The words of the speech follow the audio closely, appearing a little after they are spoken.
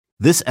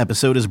This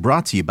episode is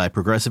brought to you by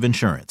Progressive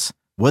Insurance.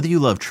 Whether you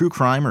love true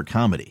crime or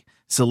comedy,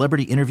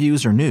 celebrity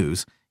interviews or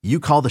news, you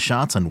call the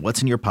shots on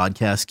what's in your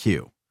podcast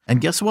queue. And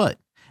guess what?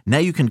 Now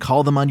you can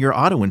call them on your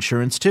auto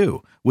insurance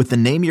too with the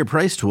Name Your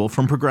Price tool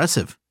from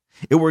Progressive.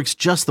 It works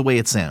just the way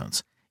it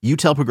sounds. You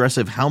tell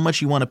Progressive how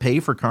much you want to pay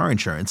for car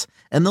insurance,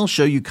 and they'll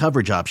show you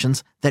coverage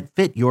options that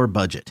fit your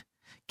budget.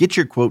 Get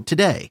your quote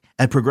today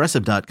at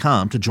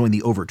Progressive.com to join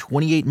the over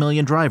 28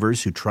 million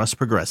drivers who trust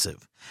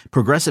Progressive.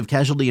 Progressive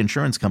Casualty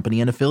Insurance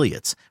Company and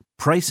Affiliates.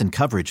 Price and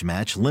coverage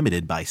match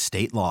limited by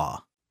state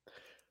law.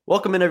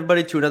 Welcome in,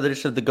 everybody, to another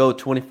edition of the Go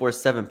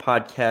 24/7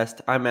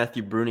 podcast. I'm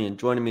Matthew Bruni, and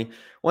joining me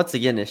once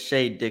again is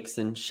Shay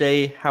Dixon.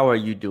 Shay, how are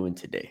you doing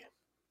today?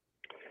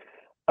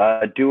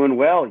 Doing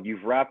well.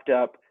 You've wrapped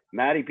up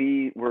Maddie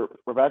B. We're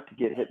about to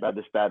get hit by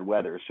this bad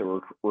weather,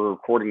 so we're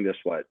recording this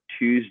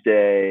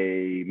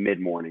Tuesday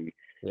mid-morning.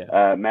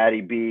 Yeah.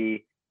 Maddie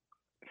B,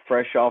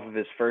 fresh off of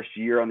his first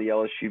year on the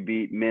LSU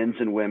beat, men's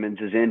and women's,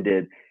 has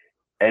ended,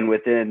 and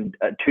within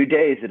 2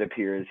 days, it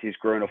appears he's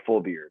grown a full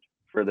beard.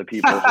 For the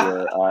people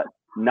who are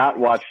not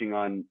watching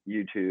on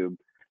YouTube,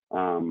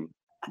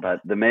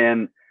 but the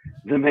man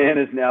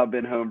has now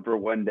been home for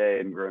 1 day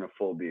and grown a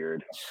full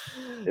beard.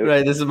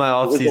 Right, this is my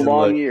off-season look. It was a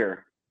long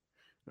year.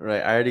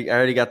 Right, I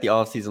already got the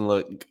off-season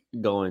look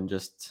going.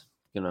 Just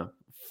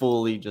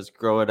fully just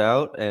grow it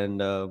out,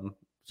 and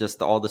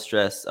just all the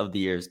stress of the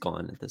year is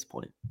gone at this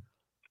point.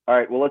 All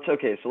right, well,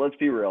 let's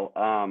be real,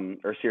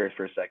 or serious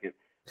for a second.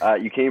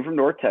 You came from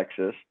North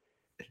Texas.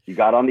 You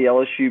got on the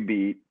LSU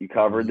beat. You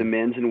covered the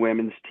men's and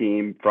women's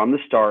team from the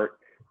start.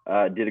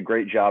 Did a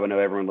great job. I know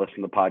everyone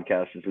listening to the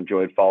podcast has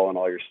enjoyed following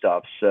all your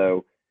stuff.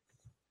 So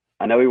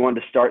I know we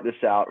wanted to start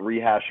this out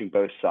rehashing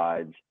both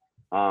sides.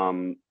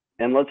 And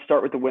let's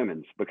start with the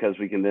women's, because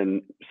we can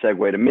then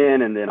segue to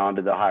men and then on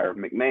to the hire of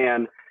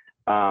McMahon.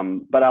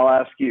 But I'll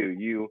ask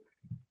you,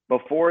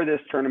 before this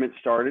tournament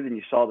started and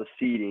you saw the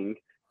seeding,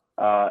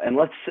 and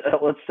let's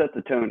set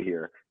the tone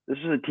here. This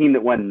is a team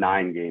that won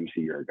 9 games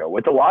a year ago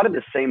with a lot of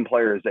the same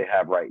players they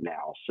have right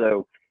now.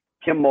 So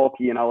Kim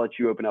Mulkey, and I'll let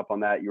you open up on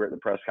that. You were at the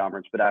press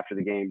conference, but after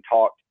the game,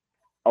 talked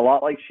a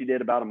lot like she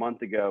did about a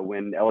month ago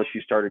when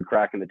LSU started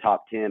cracking the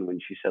top 10, when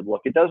she said,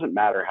 look, it doesn't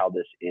matter how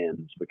this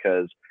ends,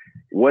 because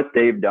what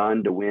they've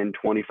done to win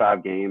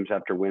 25 games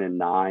after winning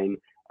 9,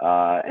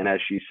 and as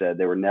she said,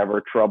 they were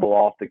never trouble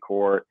off the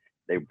court.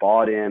 They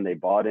bought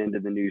into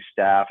the new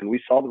staff, and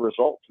we saw the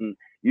results. And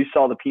you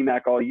saw the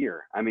PMAC all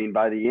year. I mean,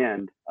 by the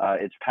end,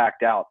 it's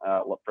packed out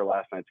for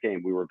last night's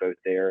game. We were both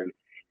there, and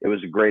it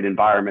was a great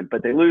environment.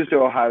 But they lose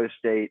to Ohio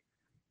State.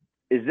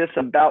 Is this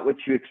about what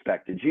you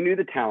expected? You knew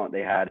the talent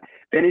they had.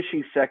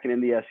 Finishing second in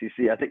the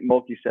SEC, I think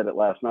Mulkey said it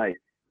last night.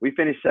 We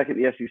finished second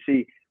in the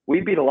SEC. We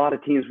beat a lot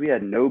of teams we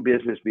had no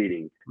business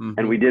beating,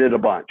 and we did it a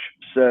bunch.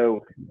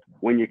 So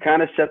when you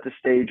kind of set the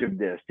stage of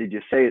this, did you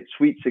say it's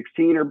Sweet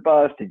 16 or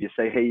bust? Did you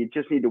say, hey, you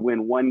just need to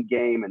win 1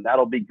 game and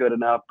that'll be good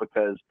enough?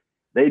 Because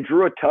they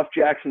drew a tough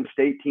Jackson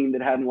State team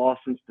that hadn't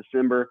lost since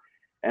December,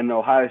 and the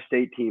Ohio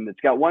State team that's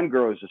got one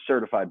girl who's a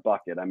certified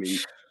bucket. I mean,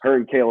 her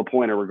and Kayla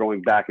Pointer were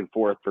going back and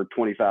forth for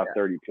 25,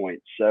 30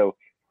 points. So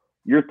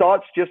your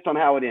thoughts just on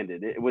how it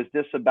ended. Was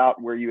this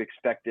about where you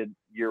expected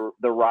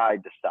the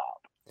ride to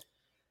stop?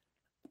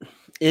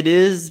 It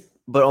is,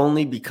 but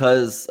only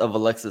because of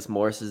Alexis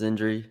Morris's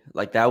injury.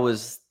 Like, that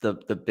was the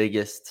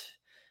biggest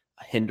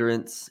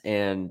hindrance,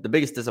 and the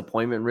biggest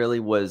disappointment really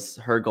was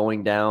her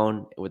going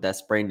down with that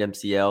sprained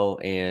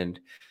MCL, and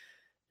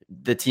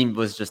the team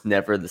was just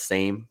never the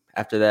same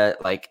after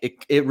that. Like,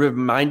 it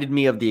reminded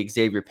me of the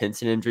Xavier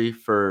Pinson injury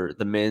for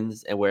the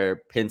men's, and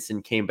where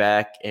Pinson came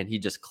back and he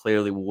just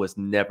clearly was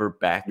never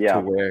back to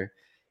where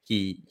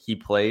he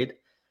played.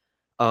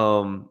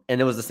 And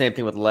it was the same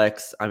thing with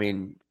Lex. I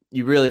mean,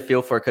 you really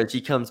feel for her because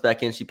she comes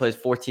back in, she plays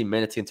 14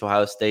 minutes against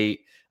Ohio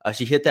State.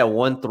 She hit that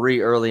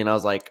 1-3 early, and I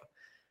was like,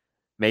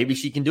 maybe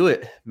she can do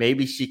it.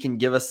 Maybe she can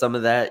give us some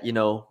of that,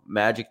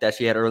 magic that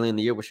she had early in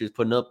the year where she was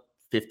putting up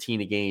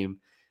 15 a game.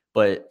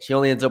 But she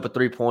only ends up with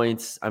 3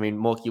 points. I mean,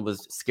 Mulkey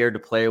was scared to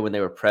play her when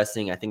they were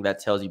pressing. I think that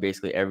tells you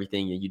basically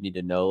everything you need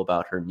to know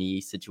about her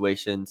knee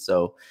situation.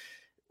 So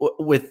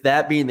with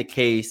that being the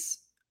case,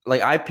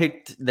 like, I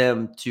picked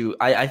them to,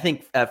 I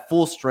think at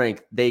full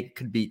strength, they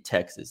could beat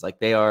Texas.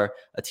 Like, they are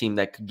a team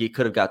that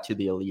could have got to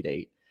the Elite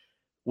Eight.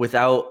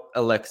 Without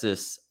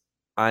Alexis,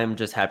 I'm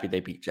just happy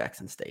they beat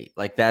Jackson State.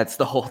 Like, that's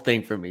the whole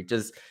thing for me.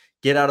 Just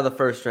get out of the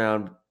first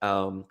round,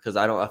 because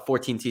a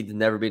 14 seed has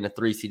never been a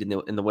 3 seed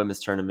in the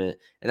women's tournament.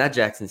 And that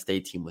Jackson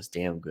State team was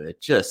damn good.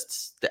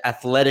 Just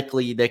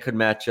athletically, they could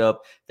match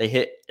up.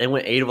 They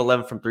went 8 of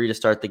 11 from 3 to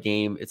start the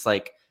game. It's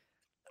like,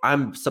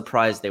 I'm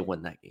surprised they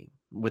won that game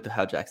with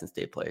how Jackson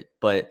State played.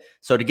 But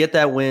so to get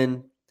that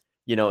win,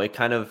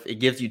 it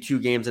gives you 2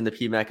 games in the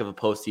PMAC of a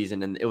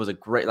postseason. And it was a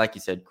great, like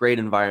you said, great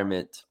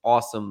environment.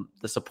 Awesome.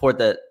 The support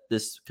that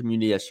this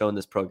community has shown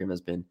this program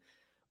has been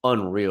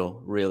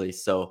unreal, really.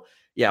 So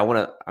yeah, I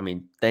want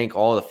to, thank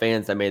all the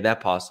fans that made that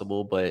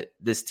possible, but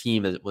this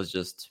team was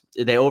just,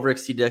 they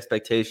overexceeded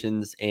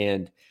expectations.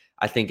 And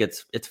I think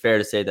it's fair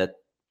to say that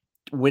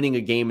winning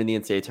a game in the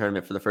NCAA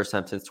tournament for the first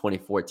time since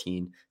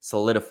 2014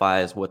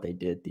 solidifies what they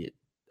did.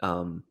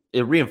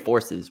 It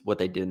reinforces what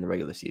they did in the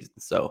regular season.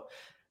 So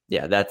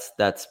yeah,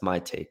 that's my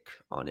take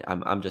on it.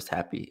 I'm just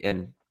happy,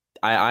 and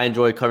I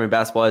enjoy covering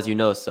basketball, as you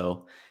know.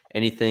 So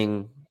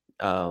anything,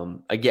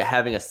 again,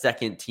 having a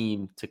second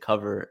team to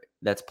cover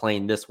that's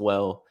playing this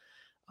well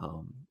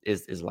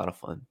is a lot of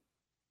fun.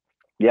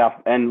 Yeah,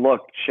 and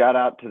look, shout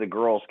out to the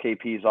girls.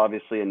 KP is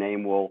obviously a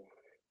name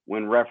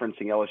when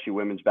referencing LSU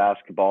women's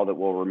basketball that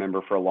we'll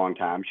remember for a long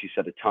time. She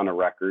set a ton of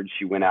records.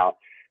 She went out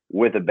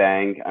with a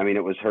bang. I mean,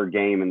 it was her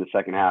game in the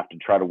second half to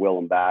try to will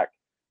them back.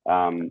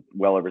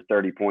 Well over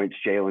 30 points.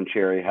 Jalen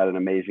Cherry had an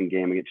amazing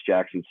game against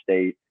Jackson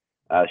State.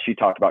 She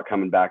talked about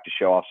coming back to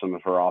show off some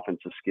of her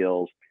offensive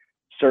skills.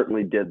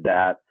 Certainly did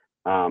that.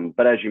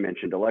 But as you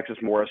mentioned, Alexis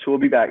Morris, who will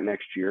be back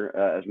next year,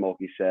 as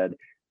Mulkey said.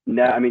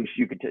 No, I mean,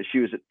 she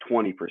was at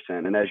 20%.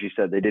 And as you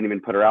said, they didn't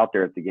even put her out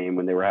there at the game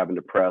when they were having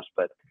to press.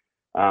 But,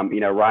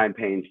 Ryan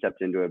Payne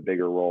stepped into a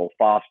bigger role.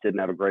 Foss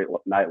didn't have a great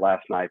night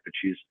last night, but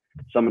she's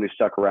someone who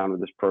stuck around with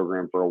this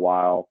program for a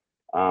while.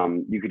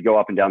 You could go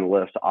up and down the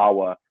list.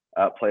 Awa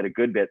played a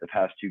good bit the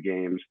past two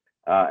games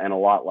and a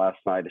lot last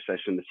night,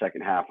 especially in the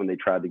second half when they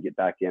tried to get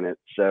back in it.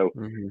 So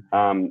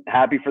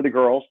happy for the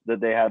girls that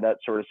they had that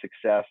sort of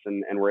success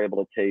and were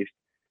able to taste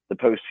the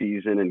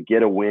postseason and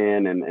get a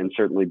win and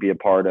certainly be a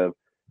part of,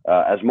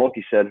 as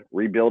Mulkey said,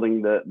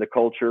 rebuilding the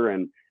culture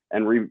and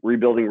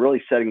rebuilding,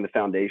 really setting the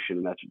foundation.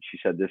 And that's what she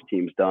said this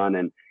team's done.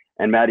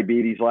 And Maddie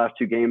Beattie's last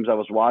two games I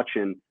was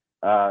watching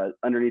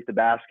underneath the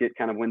basket,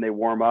 kind of when they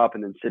warm up,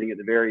 and then sitting at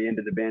the very end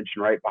of the bench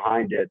and right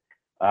behind it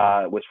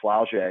was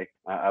Flaugier,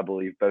 I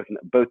believe,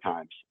 both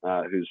times,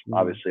 who's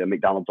obviously a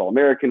McDonald's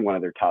All-American, one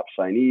of their top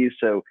signees.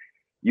 So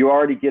you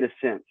already get a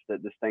sense that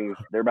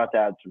they're about to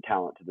add some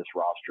talent to this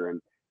roster.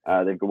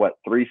 And they've got,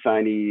 3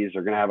 signees.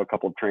 They're going to have a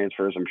couple of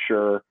transfers, I'm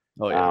sure.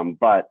 Oh, yeah.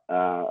 But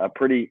a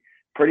pretty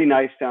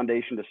nice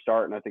foundation to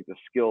start. And I think the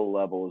skill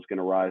level is going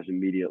to rise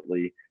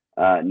immediately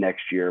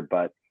next year.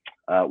 But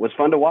it was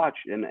fun to watch.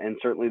 And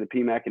certainly the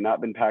PMAC had not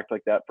been packed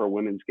like that for a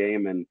women's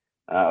game and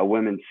a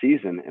women's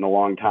season in a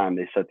long time.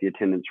 They set the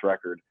attendance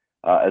record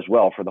as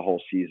well for the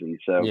whole season.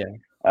 So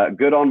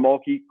good on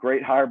Mulkey.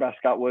 Great hire by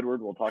Scott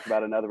Woodward. We'll talk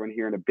about another one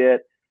here in a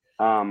bit.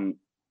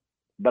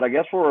 But I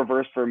guess we'll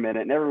reverse for a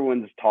minute. And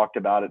everyone's talked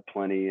about it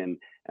plenty. And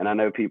I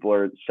know people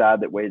are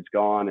sad that Wade's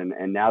gone.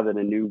 And now that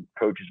a new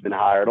coach has been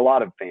hired, a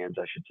lot of fans,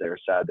 I should say, are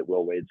sad that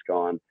Will Wade's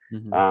gone.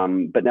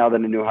 But now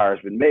that a new hire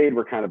has been made,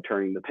 we're kind of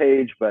turning the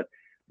page. But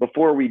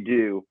before we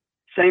do,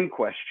 same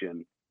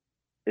question.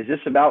 Is this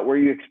about where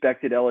you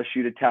expected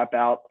LSU to tap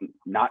out,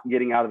 not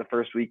getting out of the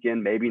first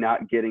weekend, maybe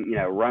not getting,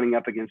 running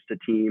up against a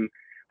team,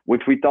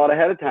 which we thought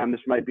ahead of time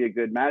this might be a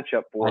good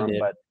matchup for them,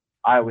 but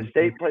Iowa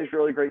State plays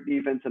really great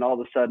defense, and all of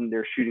a sudden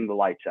they're shooting the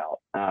lights out,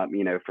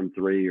 from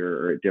three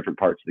or at different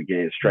parts of the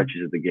game,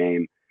 stretches of the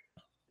game.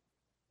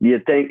 Do you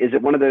think, is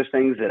it one of those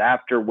things that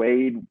after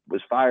Wade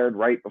was fired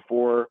right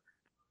before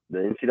the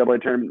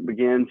NCAA tournament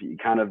begins, you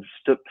kind of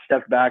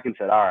stepped back and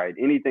said, all right,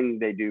 anything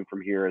they do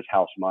from here is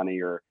house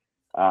money? Or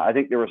I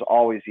think there was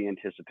always the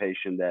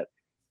anticipation that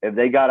if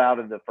they got out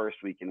of the first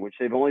weekend, which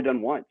they've only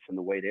done once in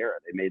the Wade era,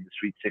 they made the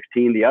Sweet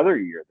 16 the other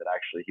year that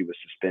actually he was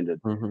suspended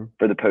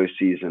for the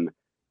postseason.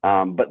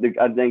 But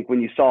I think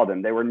when you saw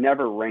them, they were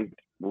never ranked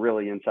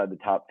really inside the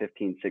top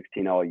 15,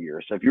 16 all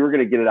year. So if you were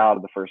going to get it out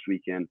of the first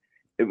weekend,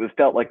 it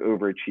felt like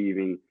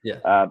overachieving.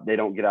 They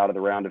don't get out of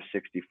the round of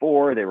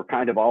 64. They were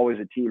kind of always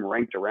a team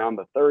ranked around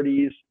the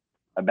 30s,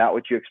 about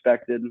what you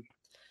expected.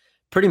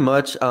 Pretty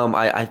much.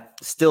 I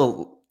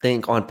still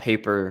think on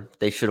paper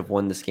they should have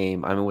won this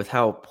game. I mean, with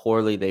how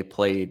poorly they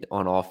played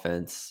on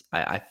offense,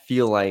 I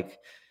feel like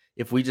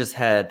if we just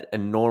had a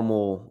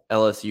normal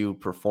LSU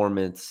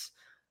performance,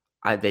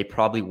 they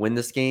probably win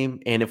this game.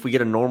 And if we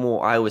get a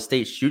normal Iowa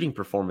State shooting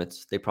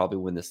performance, they probably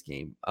win this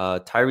game.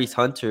 Tyrese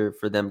Hunter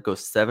for them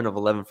goes 7 of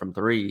 11 from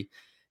 3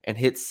 and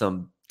hits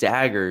some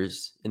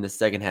daggers in the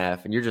second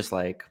half. And you're just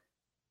like,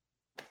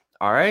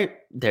 all right,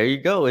 there you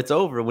go. It's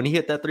over. When he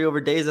hit that 3 over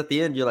Days at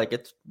the end, you're like,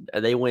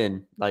 they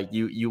win. Like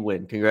you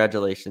win.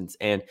 Congratulations.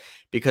 And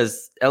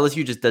because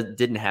LSU just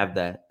didn't have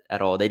that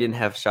at all. They didn't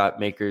have shot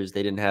makers.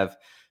 They didn't have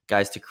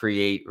guys to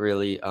create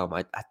really.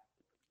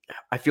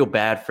 I feel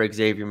bad for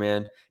Xavier,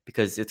 man,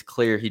 because it's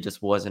clear he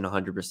just wasn't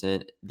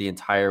 100% the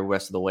entire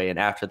rest of the way. And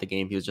after the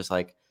game, he was just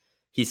like,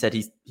 he said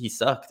he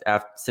sucked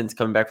since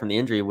coming back from the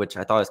injury, which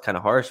I thought was kind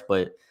of harsh,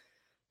 but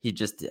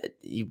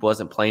he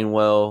wasn't playing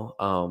well.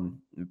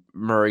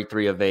 Murray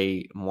 3 of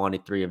 8,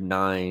 Mwani 3 of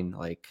 9,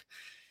 like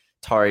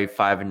Tari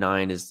 5 of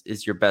 9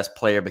 is your best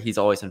player, but he's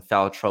always in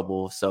foul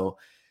trouble. So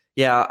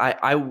yeah,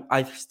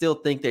 I still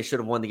think they should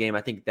have won the game.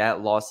 I think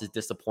that loss is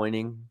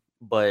disappointing,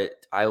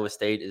 but Iowa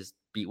State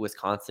beat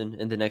Wisconsin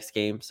in the next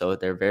game. So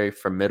they're very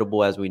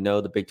formidable, as we know,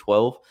 the Big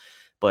 12.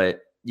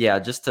 But yeah,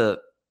 just to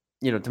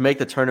make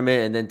the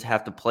tournament and then to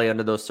have to play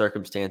under those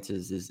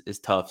circumstances is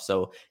tough.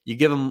 So you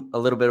give them a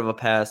little bit of a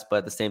pass, but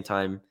at the same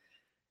time,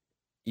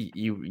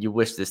 you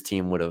wish this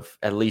team would have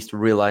at least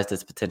realized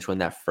its potential in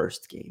that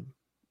first game.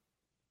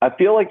 I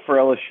feel like for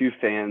LSU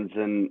fans,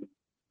 and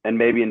and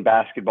maybe in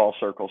basketball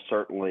circles,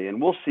 certainly.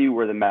 And we'll see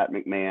where the Matt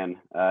McMahon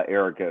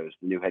era goes,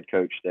 the new head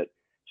coach that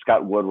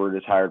Scott Woodward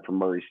has hired from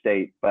Murray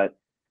State. But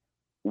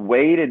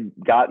Wade had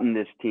gotten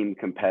this team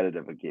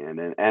competitive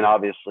again, and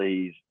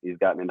obviously he's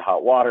gotten into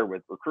hot water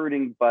with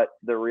recruiting. But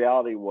the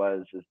reality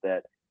is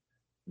that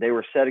they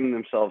were setting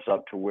themselves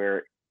up to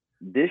where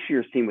this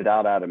year's team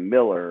without Adam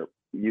Miller,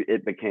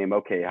 it became,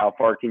 okay, how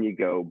far can you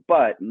go?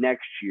 But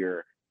next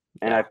year,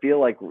 and I feel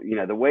like,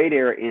 the Wade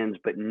era ends,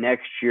 but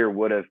next year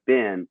would have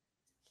been,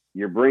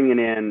 you're bringing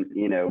in,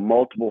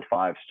 multiple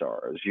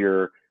 5-stars.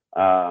 You're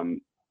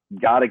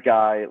got a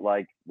guy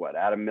like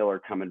Adam Miller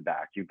coming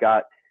back. You've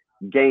got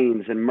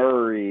Gaines and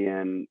Murray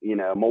and,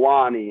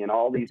 Milani and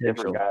all these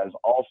different guys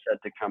all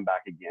set to come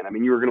back again. I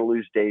mean, you were going to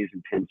lose Days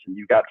and Pinson.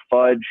 You've got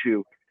Fudge,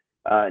 who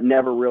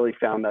never really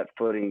found that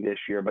footing this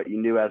year, but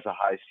you knew has a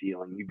high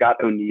ceiling. You've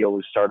got O'Neal,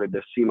 who started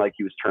to seem like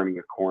he was turning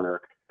a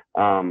corner.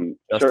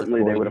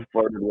 Certainly they would have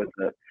flirted with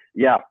it.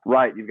 Yeah,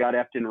 right. You've got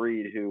Efton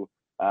Reed, who,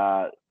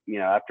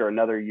 after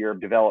another year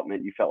of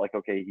development, you felt like,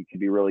 okay, he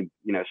could be really,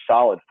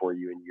 solid for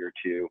you in year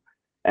 2.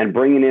 And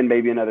bringing in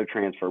maybe another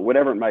transfer,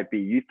 whatever it might be,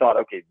 you thought,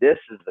 okay, this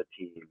is the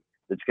team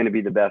that's going to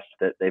be the best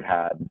that they've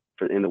had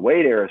in the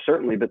Wade era,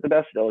 certainly, but the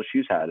best that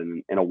LSU's had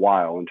in a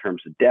while in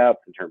terms of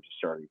depth, in terms of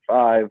starting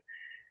 5.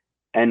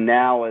 And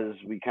now as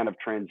we kind of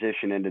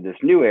transition into this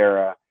new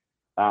era,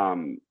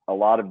 a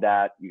lot of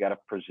that you got to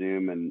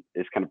presume and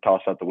is kind of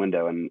tossed out the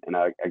window. And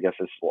I guess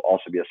this will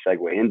also be a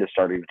segue into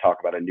starting to talk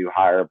about a new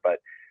hire. But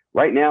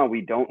right now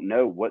we don't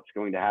know what's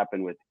going to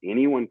happen with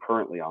anyone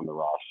currently on the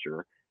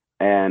roster.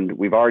 And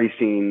we've already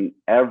seen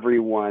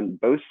everyone,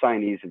 both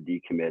signees have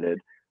decommitted.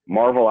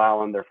 Marvel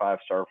Allen, their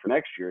 5-star for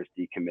next year, is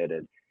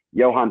decommitted.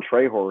 Johan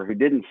Trehor, who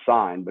didn't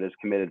sign but is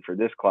committed for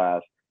this class,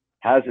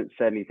 hasn't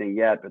said anything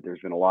yet, but there's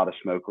been a lot of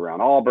smoke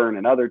around Auburn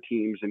and other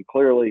teams. And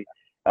clearly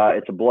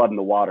it's a blood in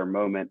the water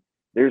moment.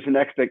 There's an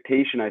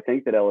expectation, I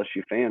think, that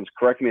LSU fans,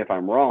 correct me if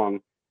I'm wrong,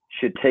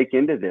 should take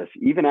into this,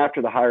 even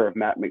after the hire of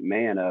Matt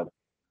McMahon, of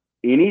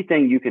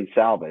anything you can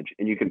salvage,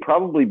 and you can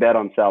probably bet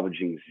on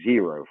salvaging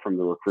 0 from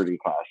the recruiting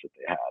class that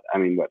they had. I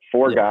mean,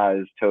 4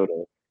 guys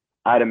total,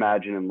 I'd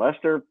imagine, unless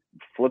they're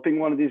flipping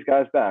one of these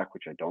guys back,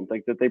 which I don't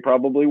think that they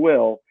probably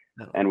will.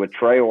 No. And with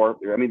Trehor,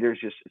 I mean,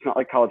 it's not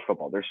like college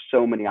football. There's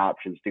so many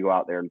options to go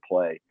out there and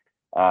play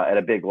at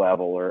a big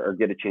level, or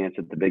get a chance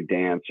at the big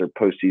dance, or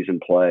postseason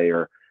play,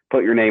 or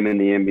put your name in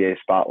the NBA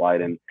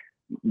spotlight. And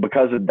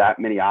because of that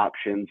many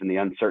options and the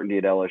uncertainty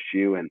at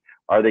LSU, and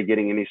are they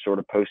getting any sort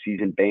of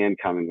postseason ban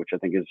coming, which I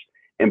think is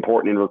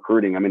important in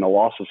recruiting. I mean, a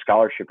loss of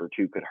scholarship or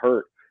 2 could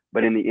hurt,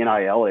 but in the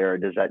NIL era,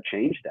 does that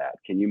change that?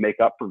 Can you make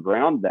up for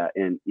ground that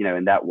in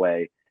that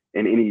way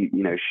in any,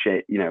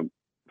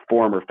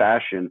 form or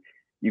fashion?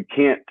 You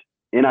can't,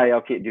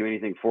 NIL can't do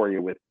anything for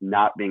you with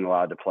not being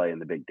allowed to play in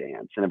the big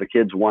dance. And if a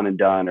kid's one and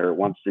done, or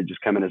wants to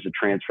just come in as a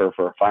transfer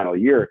for a final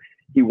year,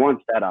 he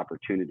wants that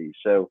opportunity.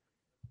 So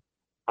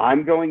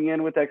I'm going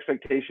in with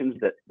expectations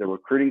that the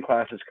recruiting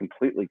class is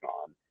completely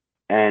gone.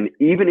 And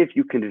even if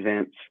you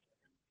convince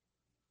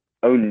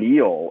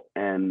O'Neal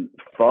and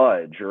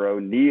Fudge, or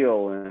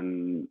O'Neal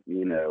and,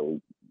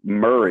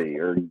 Murray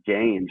or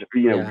Gaines,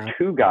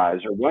 2 guys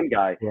or 1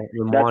 guy,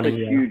 that's a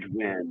huge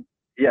win.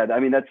 Yeah, I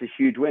mean, that's a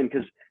huge win,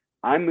 because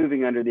I'm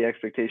moving under the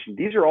expectation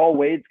these are all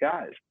Wade's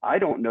guys. I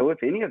don't know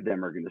if any of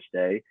them are going to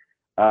stay.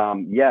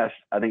 Yes,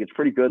 I think it's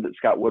pretty good that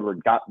Scott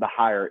Woodward got the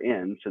hire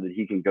in so that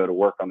he can go to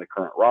work on the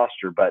current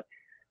roster. But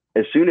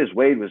as soon as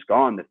Wade was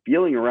gone, the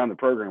feeling around the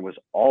program was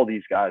all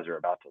these guys are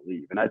about to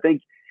leave. And I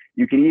think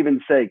you can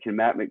even say, can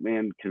Matt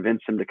McMahon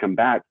convince him to come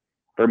back?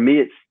 For me,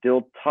 it's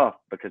still tough,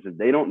 because if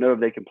they don't know if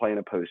they can play in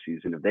a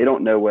postseason, if they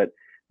don't know what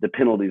the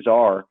penalties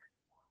are,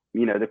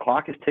 the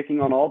clock is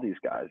ticking on all these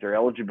guys. Their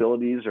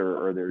eligibilities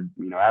or their,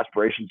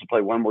 aspirations to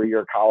play one more year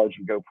of college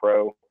and go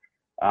pro.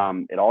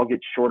 It all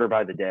gets shorter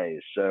by the day.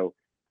 So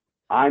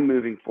I'm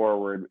moving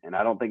forward, and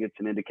I don't think it's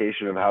an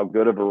indication of how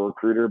good of a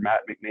recruiter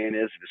Matt McMahon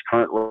is. If his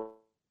current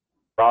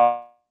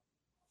roster,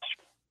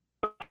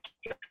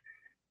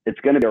 it's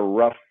going to be a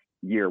rough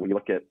year when you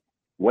look at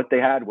what they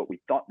had, what we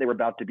thought they were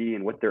about to be,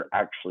 and what they're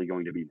actually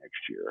going to be next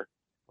year.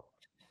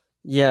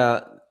 Yeah,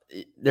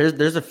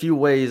 there's a few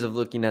ways of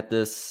looking at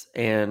this,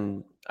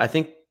 and I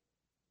think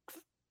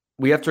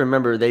we have to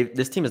remember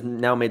this team has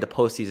now made the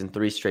postseason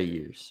 3 straight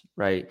years,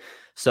 right?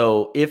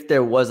 So if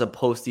there was a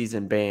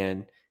postseason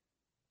ban,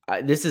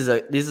 this is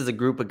a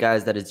group of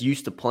guys that is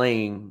used to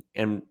playing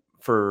in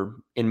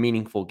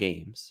meaningful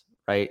games,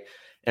 right?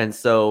 And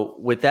so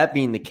with that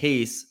being the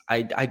case,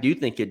 I do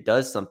think it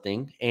does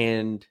something,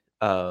 and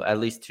at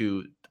least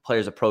to the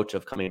players' approach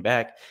of coming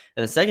back.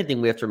 And the second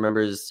thing we have to remember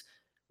is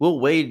Will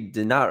Wade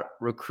did not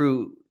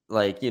recruit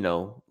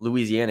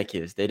Louisiana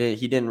kids.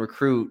 He didn't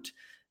recruit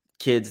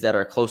kids that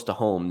are close to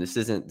home. This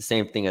isn't the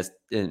same thing as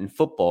in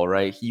football,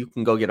 right? You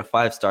can go get a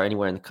 5-star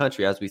anywhere in the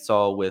country, as we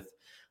saw with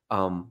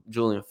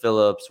Julian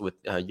Phillips, with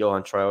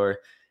Johan Trehor,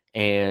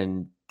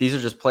 and these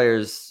are just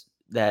players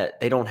that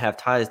they don't have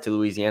ties to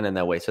Louisiana in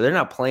that way. So they're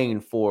not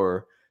playing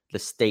for the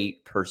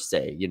state per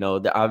se.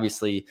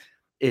 Obviously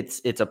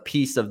it's a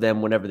piece of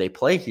them whenever they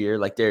play here,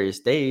 like Darius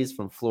Days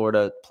from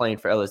Florida playing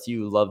for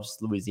LSU, loves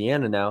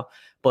Louisiana now.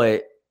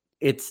 But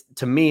it's,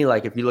 to me,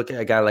 like if you look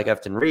at a guy like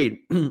Efton Reed,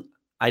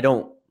 I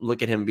don't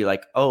look at him and be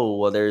like, oh,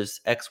 well,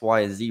 there's X, Y,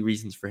 and Z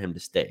reasons for him to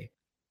stay.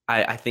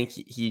 I think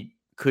he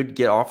could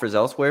get offers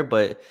elsewhere,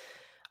 but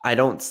I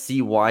don't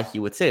see why he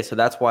would say. So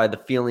that's why the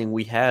feeling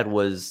we had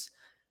was,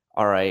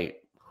 all right,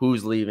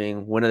 who's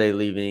leaving? When are they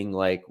leaving?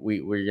 Like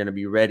we're going to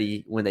be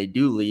ready when they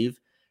do leave,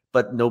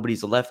 but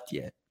nobody's left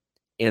yet.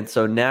 And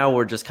so now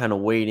we're just kind of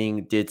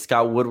waiting. Did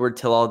Scott Woodward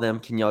tell all of them,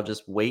 can y'all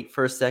just wait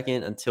for a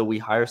second until we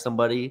hire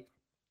somebody?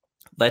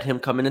 Let him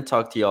come in and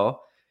talk to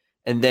y'all,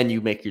 and then you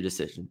make your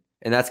decision.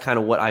 And that's kind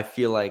of what I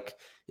feel like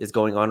is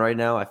going on right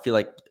now. I feel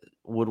like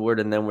Woodward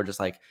and then we're just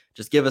like,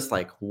 just give us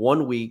like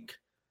 1 week.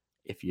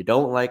 If you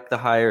don't like the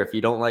hire, if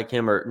you don't like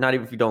him, or not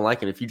even if you don't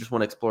like him, if you just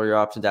want to explore your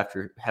options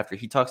after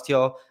he talks to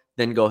y'all,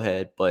 then go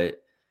ahead.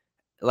 But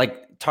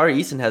like Tari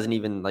Eason hasn't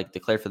even like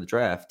declared for the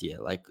draft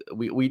yet. Like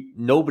we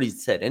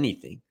nobody's said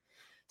anything.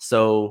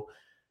 So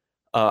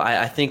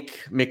I think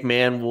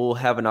McMahon will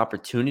have an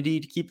opportunity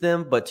to keep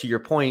them. But to your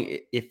point,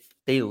 if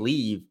they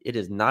leave, it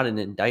is not an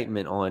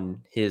indictment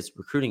on his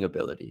recruiting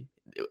ability.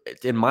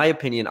 In my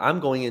opinion, I'm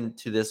going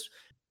into this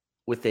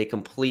with a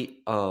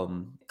complete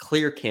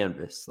clear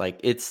canvas. Like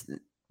it's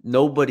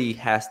nobody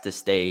has to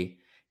stay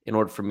in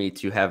order for me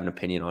to have an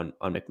opinion on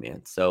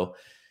McMahon. So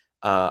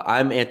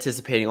I'm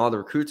anticipating all the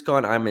recruits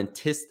gone. My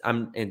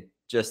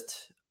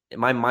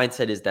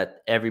mindset is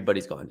that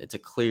everybody's gone. It's a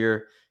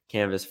clear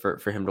canvas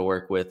for him to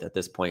work with at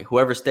this point.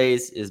 Whoever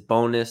stays is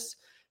bonus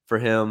for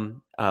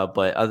him.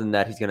 But other than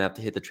that, he's going to have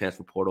to hit the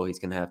transfer portal. He's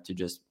going to have to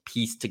just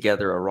piece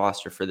together a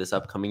roster for this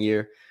upcoming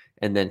year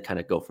and then kind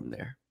of go from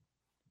there.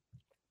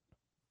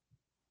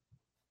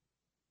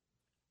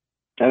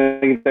 I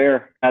think it's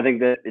fair. I think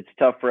that it's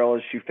tough for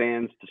LSU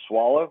fans to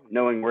swallow,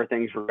 knowing where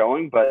things were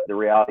going. But the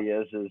reality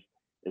is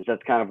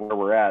that's kind of where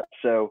we're at.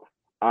 So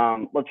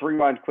let's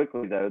rewind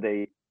quickly, though.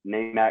 They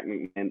named Matt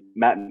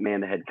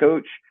McMahon the head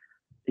coach.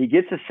 He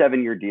gets a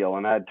 7-year deal,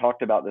 and I had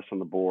talked about this on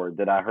the board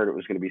that I heard it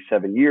was going to be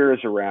 7 years,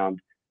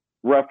 around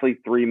roughly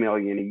 $3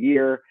 million a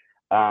year.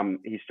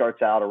 He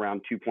starts out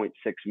around $2.6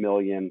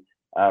 million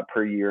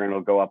per year, and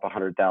it'll go up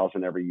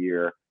 $100,000 every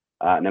year.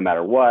 No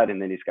matter what. And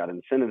then he's got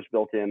incentives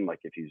built in, like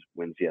if he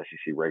wins the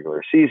SEC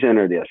regular season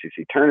or the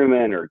SEC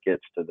tournament or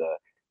gets to the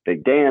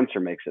big dance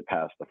or makes it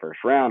past the first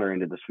round or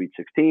into the Sweet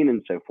 16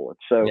 and so forth.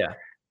 So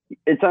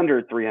it's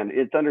under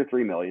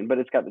 $3 million, but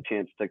it's got the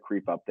chance to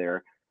creep up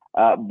there.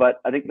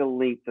 But I think the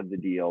length of the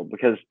deal,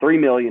 because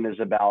 $3 million is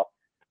about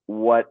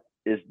what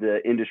is the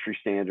industry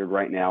standard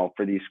right now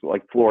for these schools.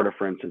 Like Florida,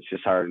 for instance,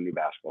 just hired a new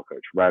basketball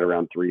coach, right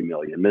around $3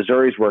 million.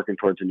 Missouri's working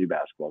towards a new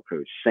basketball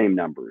coach, same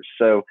numbers.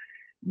 So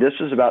this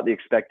is about the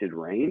expected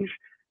range.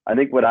 I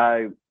think what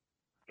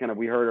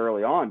we heard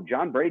early on,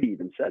 John Brady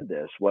even said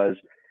this, was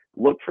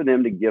look for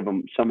them to give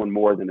them someone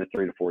more than a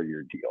 3 to 4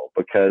 year deal,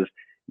 because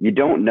you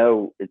don't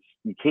know,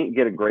 you can't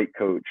get a great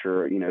coach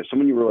or,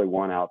 someone you really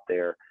want out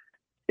there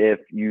if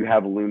you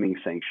have looming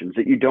sanctions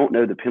that you don't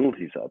know the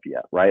penalties of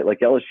yet, right? Like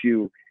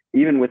LSU,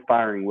 even with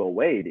firing Will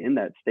Wade, in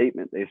that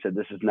statement, they said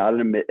this is not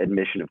an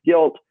admission of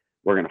guilt.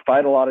 We're going to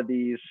fight a lot of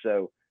these.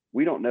 So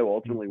we don't know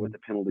ultimately what the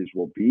penalties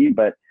will be,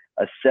 but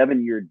a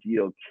 7-year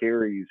deal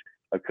carries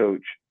a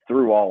coach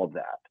through all of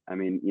that. I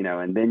mean,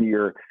 and then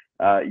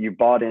you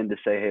bought in to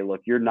say, hey,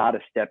 look, you're not a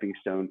stepping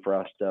stone for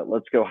us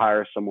let's go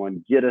hire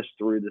someone, get us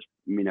through this,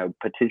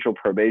 potential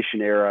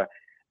probation era,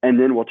 and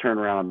then we'll turn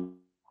around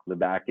the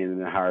back end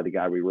and hire the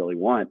guy we really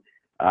want.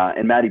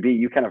 And Matty B,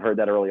 you kind of heard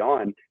that early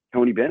on.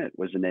 Tony Bennett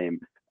was the name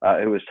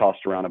who was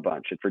tossed around a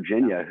bunch at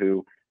Virginia,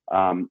 who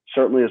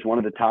certainly is one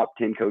of the top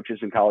 10 coaches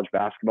in college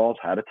basketball,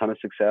 has had a ton of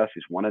success.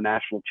 He's won a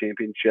national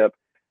championship.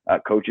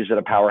 Coaches at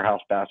a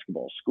powerhouse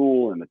basketball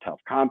school in a tough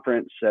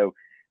conference. So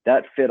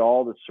that fit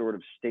all the sort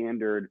of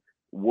standard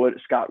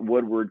Scott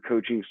Woodward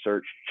coaching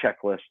search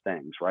checklist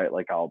things, right?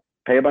 Like I'll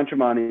pay a bunch of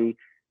money,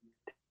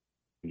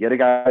 get a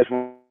guy who's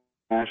won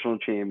a national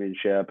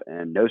championship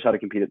and knows how to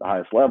compete at the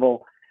highest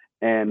level.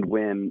 And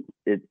when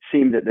it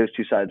seemed that those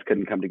two sides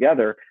couldn't come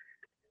together,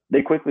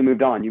 they quickly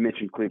moved on. You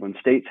mentioned Cleveland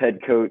State's head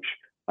coach.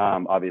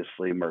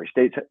 Obviously, Murray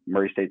State's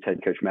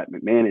head coach, Matt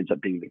McMahon, ends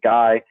up being the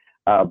guy.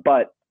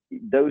 But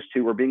those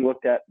two were being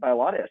looked at by a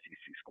lot of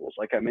SEC schools.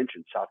 Like I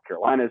mentioned, South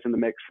Carolina is in the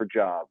mix for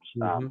jobs.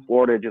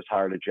 Florida just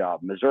hired a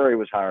job. Missouri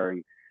was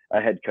hiring a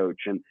head coach.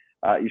 And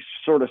you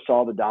sort of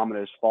saw the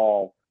dominoes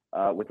fall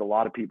with a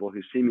lot of people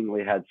who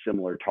seemingly had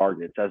similar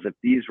targets, as if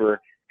these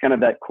were kind of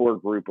that core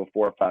group of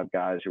 4 or 5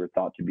 guys who were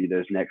thought to be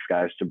those next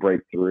guys to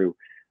break through,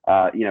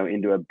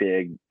 into a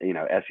big,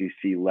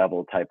 SEC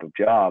level type of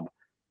job.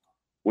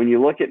 When you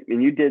look at,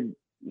 and you did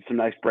some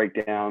nice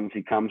breakdowns,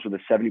 he comes with a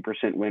 70%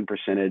 win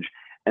percentage.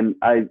 And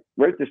I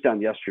wrote this down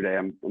yesterday.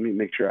 Let me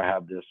make sure I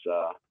have this.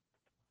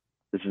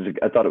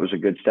 I thought it was a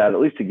good stat, at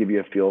least to give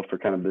you a feel for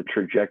kind of the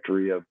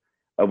trajectory of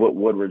what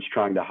Woodward's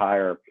trying to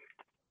hire.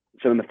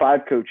 So in the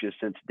 5 coaches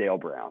since Dale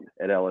Brown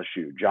at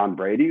LSU, John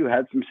Brady, who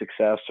had some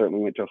success,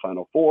 certainly went to a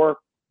Final Four.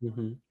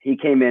 He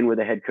came in with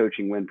a head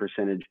coaching win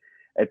percentage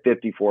at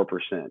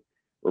 54%.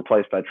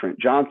 replaced by Trent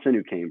Johnson,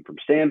 who came from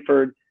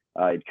Stanford.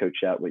 He'd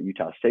coached out with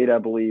Utah State, I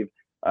believe.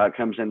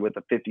 Comes in with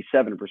a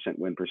 57%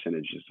 win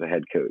percentage as the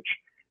head coach.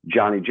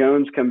 Johnny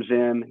Jones comes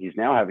in. He's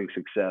now having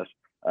success,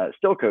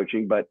 still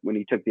coaching, but when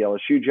he took the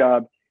LSU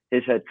job,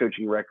 his head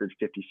coaching record's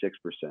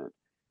 56%.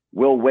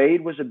 Will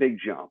Wade was a big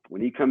jump.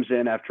 When he comes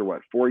in after,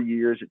 4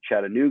 years at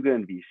Chattanooga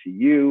and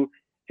VCU,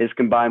 his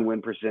combined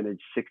win percentage,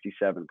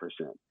 67%.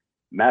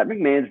 Matt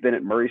McMahon's been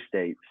at Murray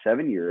State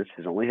 7 years,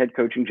 his only head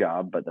coaching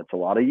job, but that's a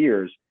lot of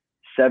years,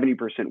 70%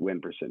 win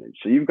percentage.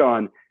 So you've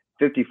gone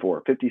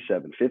 54,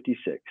 57,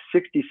 56,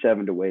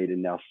 67 to Wade,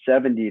 and now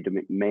 70 to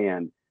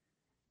McMahon.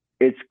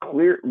 It's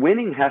clear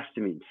winning has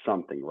to mean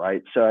something,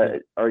 right? So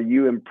are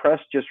you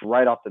impressed just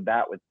right off the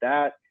bat with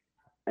that?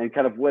 And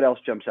kind of what else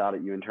jumps out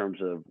at you in terms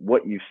of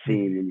what you've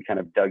seen when you kind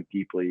of dug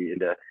deeply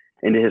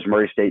into his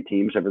Murray State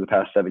teams over the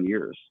past 7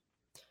 years?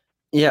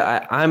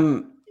 Yeah,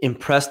 I'm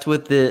impressed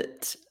with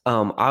it.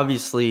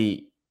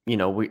 Obviously,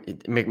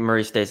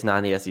 Murray State's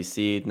not in the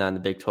SEC, not in the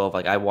Big 12.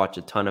 Like, I watch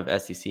a ton of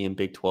SEC and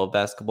Big 12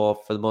 basketball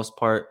for the most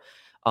part.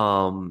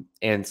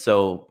 And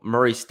so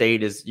Murray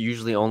State is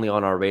usually only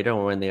on our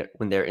radar when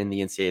they're in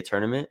the NCAA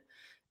tournament.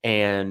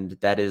 And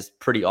that is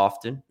pretty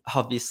often,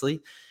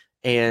 obviously.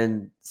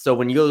 And so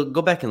when you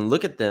go back and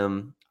look at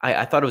them,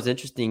 I thought it was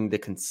interesting the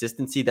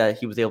consistency that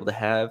he was able to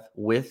have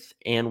with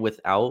and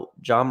without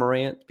Ja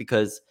Morant,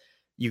 because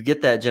you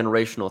get that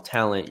generational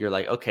talent. You're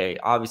like, okay,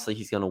 obviously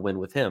he's going to win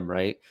with him,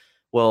 right?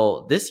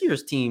 Well, this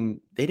year's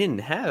team, they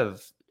didn't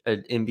have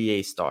an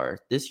NBA star.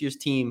 This year's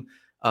team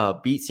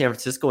beat San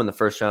Francisco in the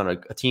first round,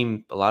 a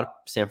team,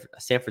 San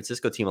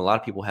Francisco team, a lot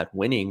of people had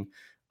winning.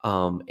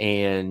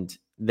 And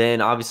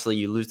then obviously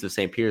you lose to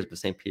St. Peter's, but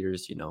St.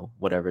 Peter's,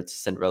 whatever, it's a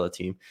Cinderella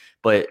team.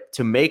 But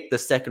to make the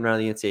second round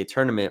of the NCAA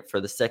tournament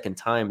for the second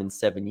time in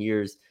 7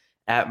 years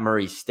at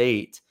Murray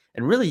State,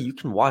 and really you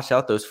can wash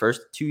out those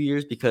first 2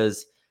 years,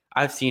 because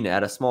I've seen it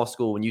at a small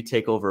school, when you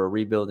take over a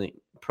rebuilding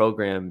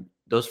program,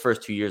 those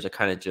first 2 years are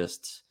kind of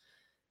just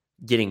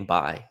getting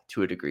by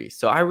to a degree.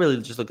 So I really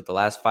just look at the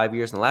last 5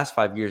 years. In the last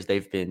 5 years,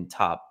 they've been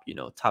top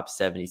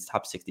 70,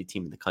 top 60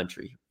 team in the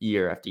country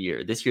year after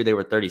year. This year they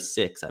were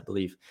 36, I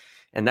believe.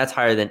 And that's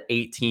higher than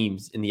 8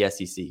 teams in the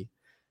SEC.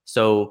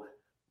 So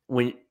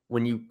when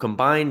you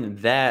combine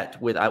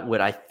that with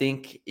what I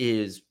think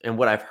is, and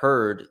what I've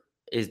heard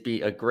is,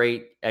 be a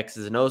great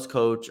X's and O's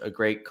coach, a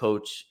great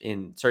coach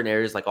in certain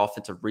areas like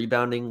offensive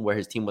rebounding, where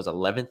his team was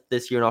 11th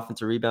this year in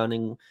offensive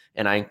rebounding.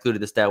 And I included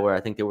the stat where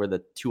I think they were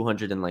the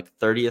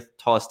 230th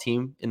tallest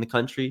team in the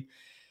country.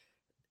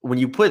 When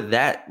you put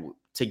that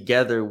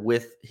together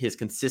with his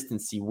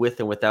consistency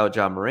with and without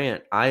Ja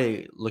Morant,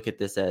 I look at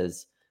this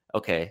as,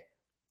 okay,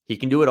 he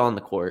can do it on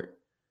the court,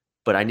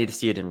 but I need to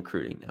see it in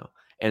recruiting now.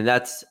 And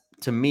that's,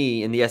 to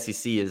me, in the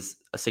SEC, is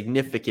a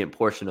significant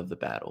portion of the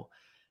battle,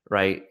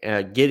 right?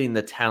 Getting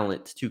the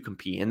talent to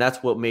compete. And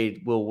that's what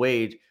made Will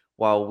Wade,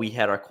 while we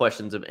had our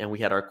questions and we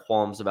had our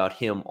qualms about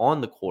him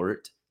on the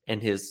court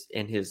and his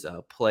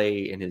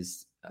play and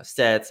his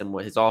sets and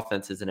what his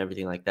offenses and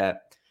everything like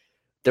that,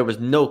 there was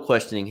no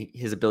questioning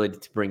his ability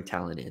to bring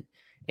talent in.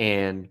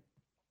 And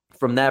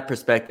from that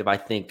perspective, I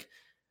think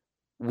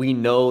we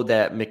know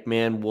that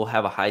McMahon will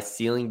have a high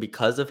ceiling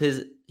because of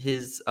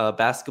his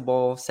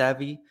basketball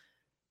savvy.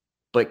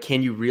 But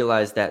can you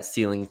realize that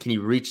ceiling? Can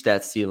you reach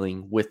that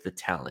ceiling with the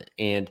talent?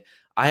 And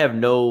I have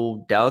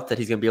no doubt that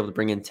he's going to be able to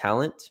bring in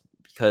talent,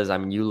 because,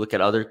 you look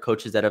at other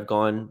coaches that have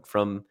gone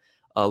from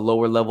a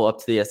lower level up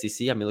to the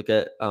SEC. Look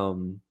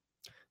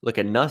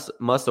at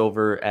Muss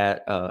over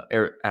at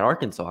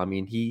Arkansas.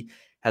 He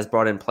has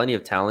brought in plenty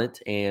of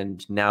talent,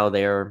 and now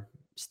they're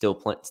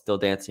still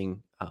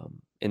dancing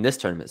in this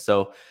tournament.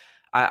 So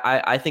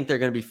I think they're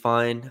going to be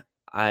fine.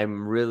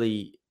 I'm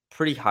really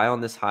pretty high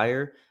on this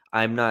hire.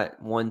 I'm not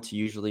one to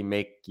usually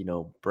make,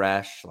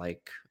 brash,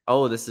 like,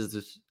 oh, this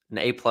is an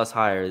A+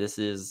 hire, this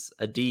is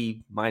a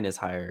D-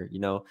 hire.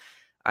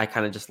 I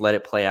kind of just let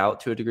it play out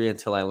to a degree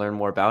until I learn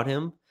more about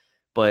him.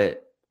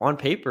 But on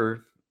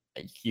paper,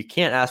 you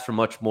can't ask for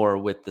much more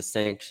with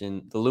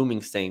the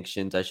looming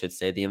sanctions, I should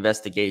say, the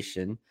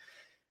investigation,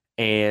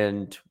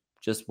 and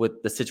just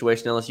with the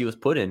situation LSU was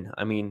put in.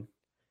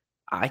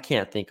 I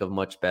can't think of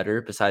much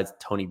better besides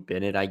Tony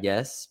Bennett, I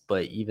guess.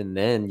 But even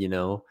then,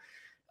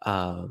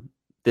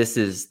 this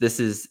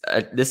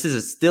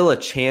still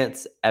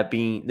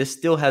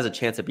has a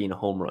chance at being a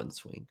home run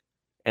swing.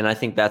 And I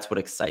think that's what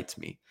excites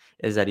me,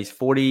 is that he's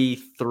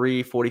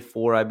 43,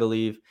 44, I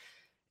believe.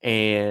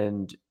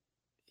 And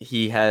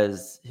he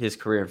has his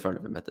career in front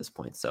of him at this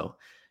point. So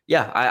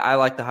yeah, I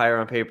like the hire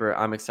on paper.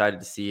 I'm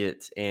excited to see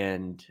it.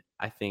 And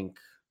I think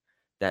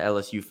that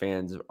LSU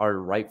fans are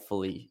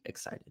rightfully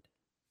excited.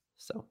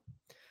 So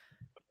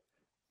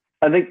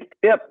I think,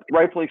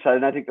 rightfully excited.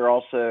 And I think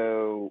they're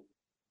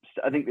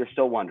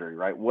still wondering,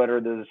 right? What are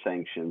the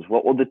sanctions?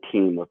 What will the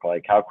team look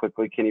like? How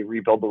quickly can he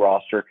rebuild the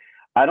roster?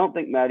 I don't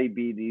think, Maddie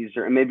B,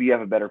 and maybe you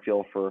have a better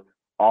feel for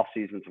off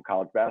seasons of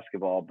college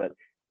basketball, but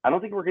I don't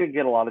think we're going to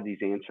get a lot of these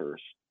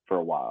answers for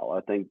a while.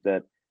 I think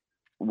that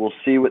We'll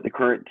see what the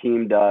current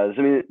team does.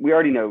 I mean, we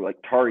already know like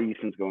Tari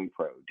Eason's going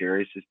pro.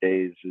 Darius's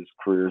days, his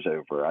career's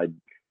over. I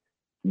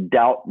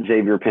doubt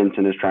Xavier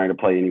Pinson is trying to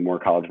play any more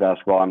college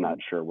basketball. I'm not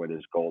sure what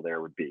his goal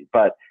there would be.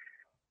 But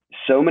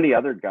so many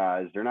other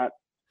guys, they're not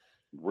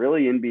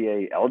really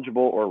NBA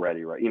eligible or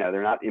ready, right?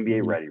 They're not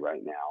NBA ready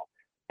right now.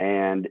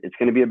 And it's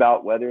going to be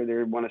about whether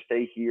they want to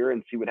stay here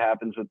and see what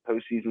happens with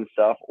postseason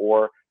stuff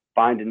or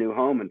find a new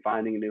home. And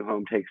finding a new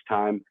home takes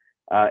time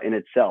in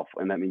itself.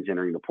 And that means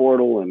entering the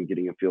portal and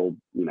getting a field,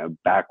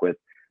 back with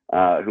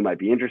who might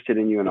be interested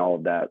in you and all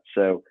of that.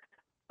 So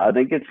I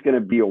think it's going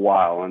to be a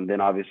while. And then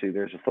obviously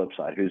there's a flip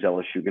side. Who's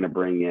LSU going to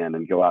bring in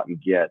and go out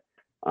and get?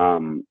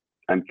 I'm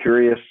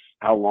curious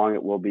how long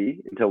it will be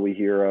until we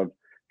hear of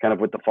kind of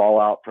what the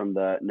fallout from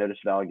the notice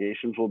of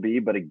allegations will be.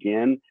 But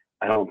again,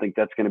 I don't think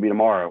that's going to be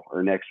tomorrow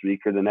or next week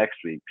or the next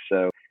week.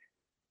 So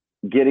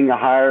getting a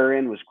hire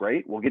in was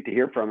great. We'll get to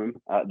hear from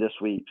him this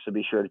week. So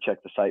be sure to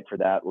check the site for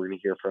that. We're going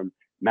to hear from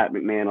Matt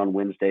McMahon on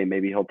Wednesday.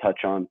 Maybe he'll touch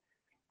on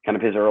kind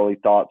of his early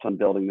thoughts on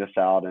building this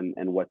out and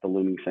what the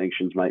looming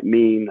sanctions might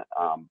mean.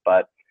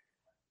 But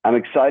I'm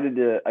excited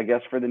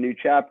for the new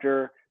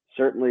chapter.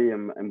 Certainly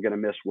I'm going to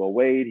miss Will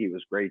Wade. He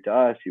was great to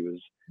us. He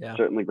was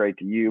certainly great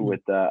to you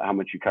with how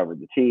much you covered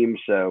the team.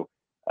 So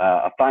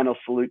a final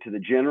salute to the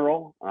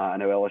general. I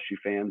know LSU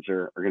fans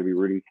are going to be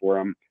rooting for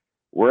him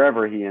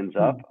wherever he ends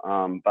up.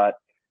 But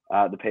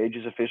the page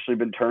has officially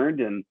been turned,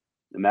 and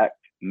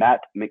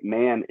Matt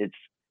McMahon, it's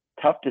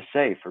tough to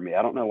say for me.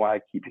 I don't know why I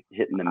keep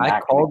hitting the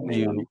Mac.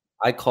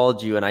 I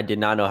called you and I did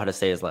not know how to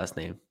say his last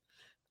name.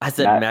 I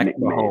said Mac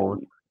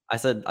Mahone. I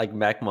said like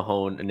Mac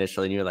Mahone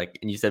initially, and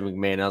you said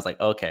McMahon. And I was like,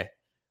 okay,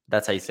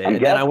 that's how you say it.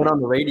 And then I went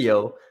on the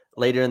radio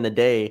later in the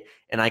day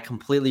and I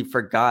completely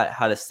forgot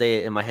how to say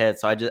it in my head.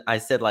 So I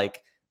said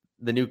like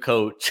the new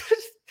coach.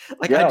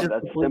 I just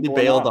completely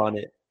bailed on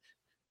it.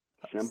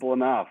 Simple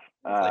enough.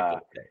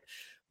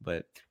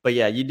 Okay. But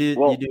yeah, you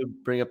do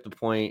bring up the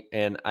point,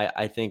 and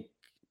I think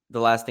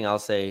the last thing I'll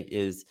say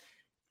is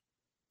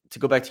to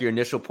go back to your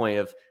initial point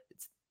of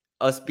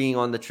us being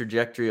on the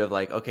trajectory of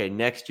like, okay,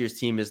 next year's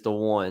team is the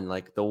one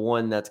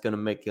that's going to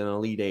make an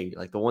Elite Eight,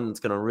 like the one that's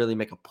going to really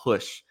make a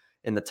push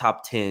in the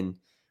top 10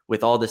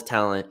 with all this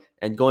talent,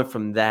 and going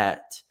from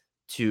that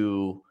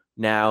to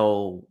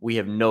now we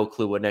have no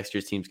clue what next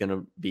year's team's going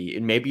to be.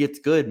 And maybe it's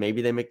good.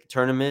 Maybe they make the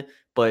tournament,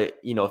 but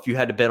if you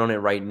had to bet on it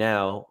right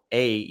now,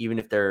 even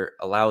if they're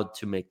allowed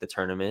to make the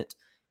tournament,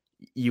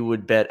 you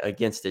would bet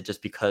against it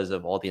just because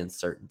of all the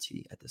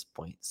uncertainty at this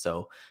point.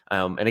 So,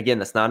 and again,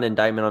 that's not an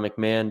indictment on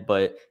McMahon,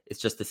 but it's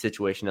just the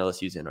situation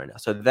LSU's in right now.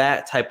 So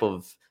that type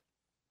of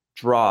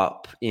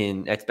drop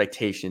in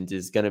expectations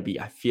is going to be,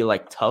 I feel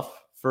like, tough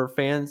for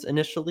fans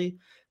initially,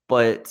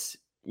 but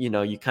you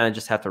kind of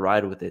just have to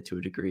ride with it to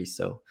a degree.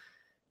 So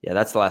yeah,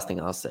 that's the last thing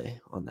I'll say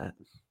on that.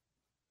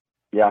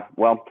 Yeah.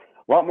 Well,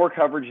 a lot more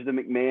coverage of the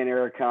McMahon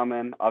era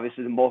coming.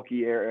 Obviously the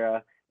Mulkey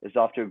era is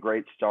off to a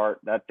great start.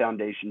 That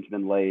foundation's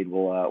been laid.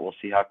 We'll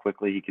see how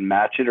quickly he can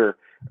match it or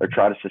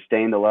try to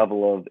sustain the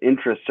level of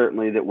interest,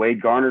 certainly, that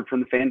Wade garnered from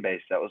the fan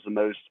base. That was the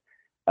most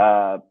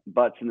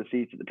butts in the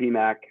seats at the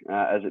PMAC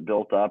as it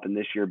built up, and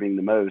this year being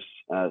the most,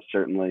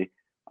 certainly,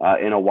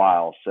 in a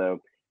while. So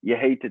you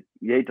hate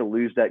to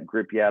lose that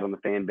grip you had on the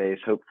fan base.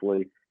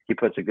 Hopefully he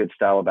puts a good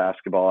style of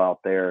basketball out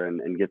there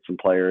and gets some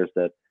players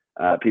that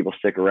people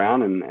stick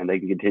around and they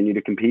can continue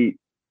to compete.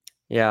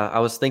 Yeah, I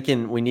was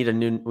thinking we need a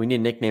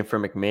nickname for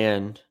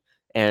McMahon,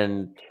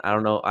 and I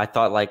don't know. I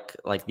thought like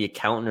the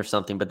accountant or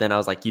something, but then I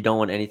was like, you don't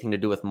want anything to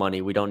do with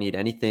money. We don't need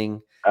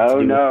anything.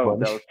 Oh no,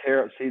 that was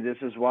terrible. See, this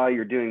is why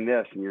you're doing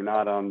this, and you're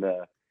not on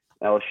the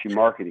LSU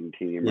marketing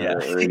team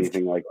or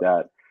anything like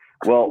that.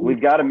 Well, we've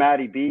got a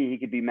Matty B. He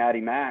could be Matty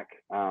Mac.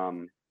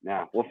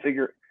 Now we'll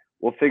figure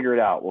it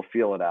out. We'll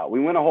feel it out. We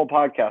went a whole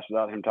podcast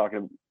without him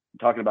talking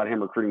about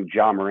him recruiting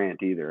Ja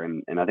Morant either,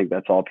 and I think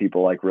that's all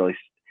people like really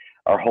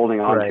are holding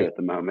on to at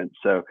the moment.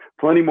 So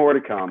plenty more to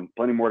come,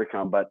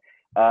 but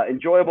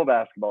enjoyable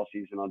basketball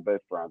season on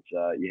both fronts.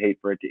 You hate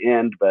for it to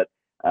end, but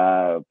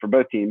for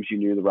both teams, you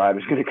knew the ride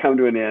was going to come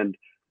to an end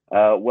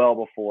well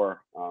before,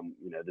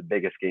 the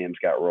biggest games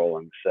got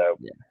rolling. So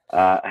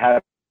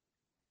happy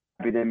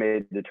they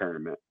made the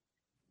tournament.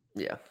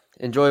 Yeah.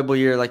 Enjoyable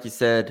year, like you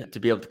said, to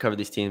be able to cover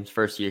these teams.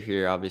 First year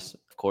here, obviously,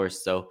 of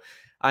course. So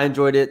I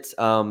enjoyed it.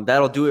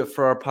 That'll do it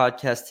for our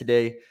podcast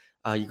today.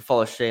 You can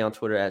follow Shay on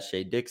Twitter at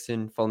Shay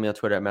Dixon. Follow me on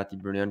Twitter at Matthew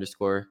Bruni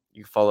 _.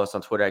 You can follow us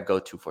on Twitter at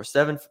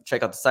Go247.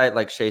 Check out the site,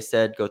 like Shay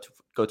said,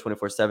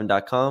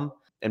 go247.com,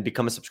 and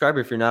become a subscriber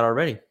if you're not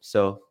already.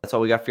 So that's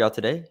all we got for y'all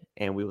today,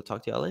 and we will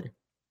talk to y'all later.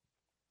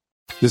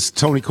 This is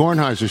Tony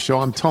Kornheiser's show.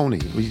 I'm Tony.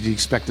 You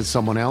expected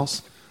someone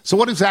else? So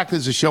what exactly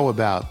is the show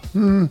about?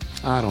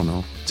 I don't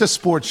know. It's a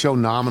sports show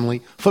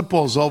nominally.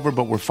 Football's over,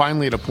 but we're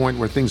finally at a point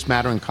where things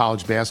matter in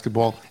college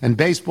basketball, and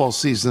baseball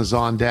season is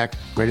on deck.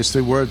 Greatest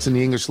 3 words in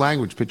the English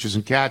language, pitchers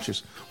and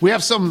catchers. We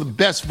have some of the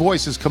best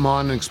voices come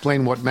on and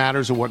explain what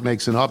matters or what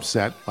makes an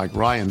upset, like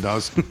Ryan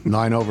does,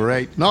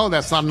 9/8. No,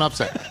 that's not an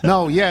upset.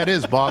 No, yeah, it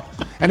is, Bob.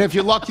 And if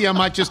you're lucky, I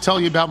might just tell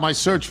you about my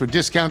search for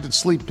discounted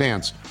sleep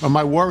pants or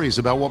my worries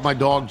about what my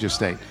dog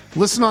just ate.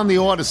 Listen on the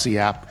Odyssey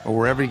app or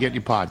wherever you get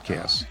your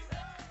podcasts.